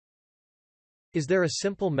Is there a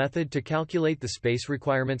simple method to calculate the space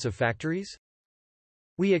requirements of factories?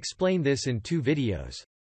 We explain this in 2 videos.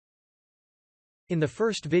 In the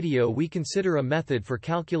first video we consider a method for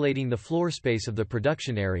calculating the floor space of the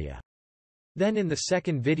production area. Then in the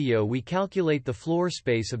second video we calculate the floor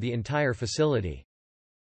space of the entire facility.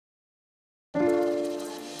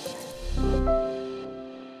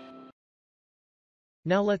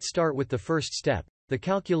 Now let's start with the first step, the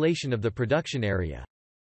calculation of the production area.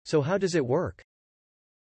 So how does it work?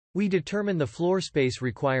 We determine the floor space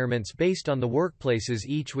requirements based on the workplaces,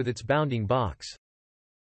 each with its bounding box.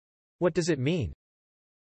 What does it mean?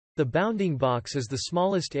 The bounding box is the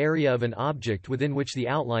smallest area of an object within which the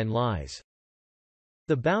outline lies.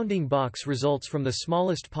 The bounding box results from the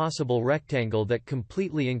smallest possible rectangle that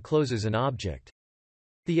completely encloses an object.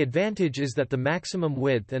 The advantage is that the maximum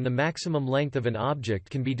width and the maximum length of an object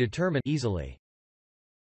can be determined easily.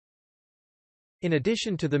 In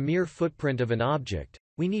addition to the mere footprint of an object,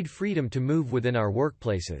 we need freedom to move within our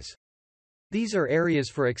workplaces. These are areas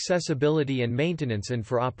for accessibility and maintenance and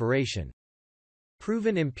for operation.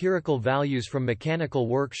 Proven empirical values from mechanical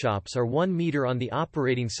workshops are 1 meter on the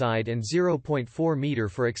operating side and 0.4 meter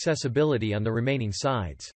for accessibility on the remaining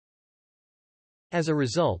sides. As a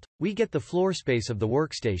result, we get the floor space of the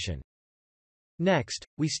workstation. Next,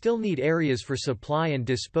 we still need areas for supply and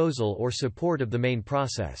disposal or support of the main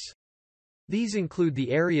process. These include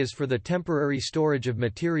the areas for the temporary storage of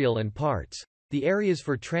material and parts, the areas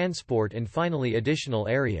for transport, and finally additional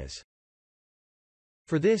areas.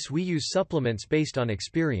 For this we use supplements based on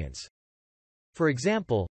experience. For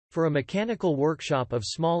example, for a mechanical workshop of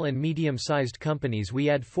small and medium-sized companies we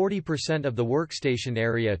add 40% of the workstation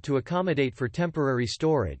area to accommodate for temporary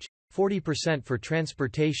storage, 40% for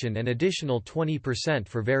transportation and additional 20%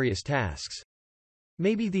 for various tasks.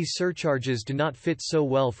 Maybe these surcharges do not fit so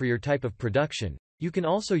well for your type of production. You can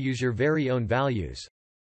also use your very own values.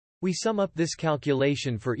 We sum up this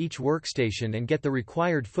calculation for each workstation and get the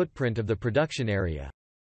required footprint of the production area.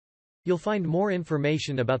 You'll find more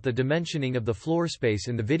information about the dimensioning of the floor space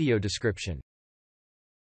in the video description.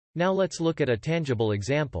 Now let's look at a tangible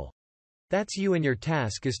example. That's you, and your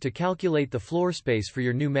task is to calculate the floor space for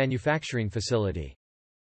your new manufacturing facility.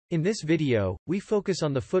 In this video, we focus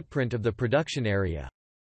on the footprint of the production area.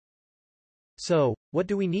 So, what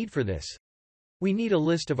do we need for this? We need a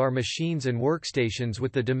list of our machines and workstations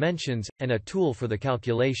with the dimensions, and a tool for the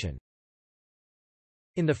calculation.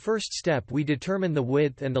 In the first step we determine the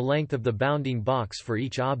width and the length of the bounding box for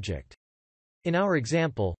each object. In our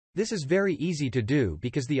example, this is very easy to do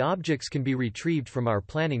because the objects can be retrieved from our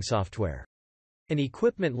planning software. An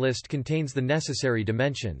equipment list contains the necessary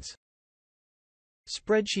dimensions.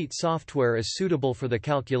 Spreadsheet software is suitable for the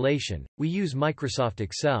calculation. We use Microsoft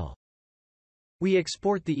Excel. We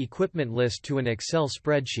export the equipment list to an Excel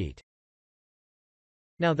spreadsheet.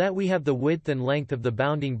 Now that we have the width and length of the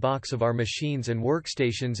bounding box of our machines and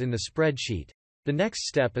workstations in the spreadsheet, the next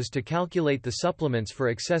step is to calculate the supplements for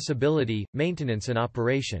accessibility, maintenance and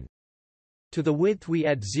operation. To the width we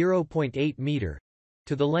add 0.8 meter.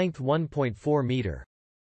 To the length 1.4 meter.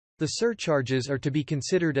 The surcharges are to be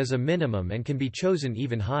considered as a minimum and can be chosen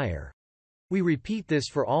even higher. We repeat this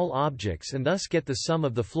for all objects and thus get the sum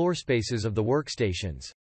of the floor spaces of the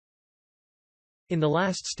workstations. In the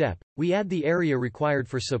last step, we add the area required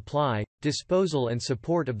for supply, disposal and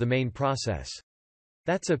support of the main process.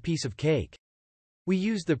 That's a piece of cake. We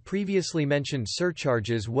use the previously mentioned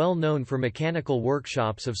surcharges well known for mechanical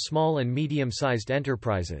workshops of small and medium-sized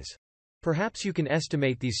enterprises. Perhaps you can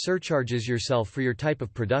estimate these surcharges yourself for your type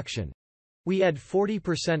of production. We add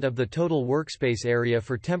 40% of the total workspace area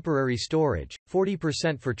for temporary storage,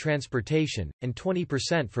 40% for transportation, and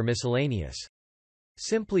 20% for miscellaneous.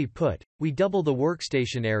 Simply put, we double the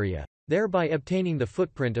workstation area, thereby obtaining the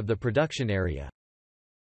footprint of the production area.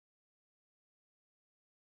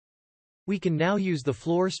 We can now use the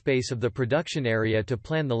floor space of the production area to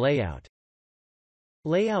plan the layout.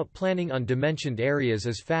 Layout planning on dimensioned areas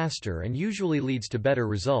is faster and usually leads to better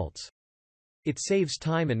results. It saves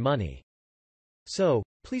time and money. So,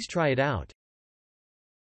 please try it out.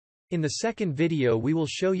 In the second video we will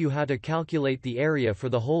show you how to calculate the area for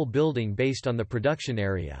the whole building based on the production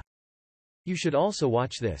area. You should also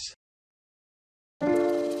watch this.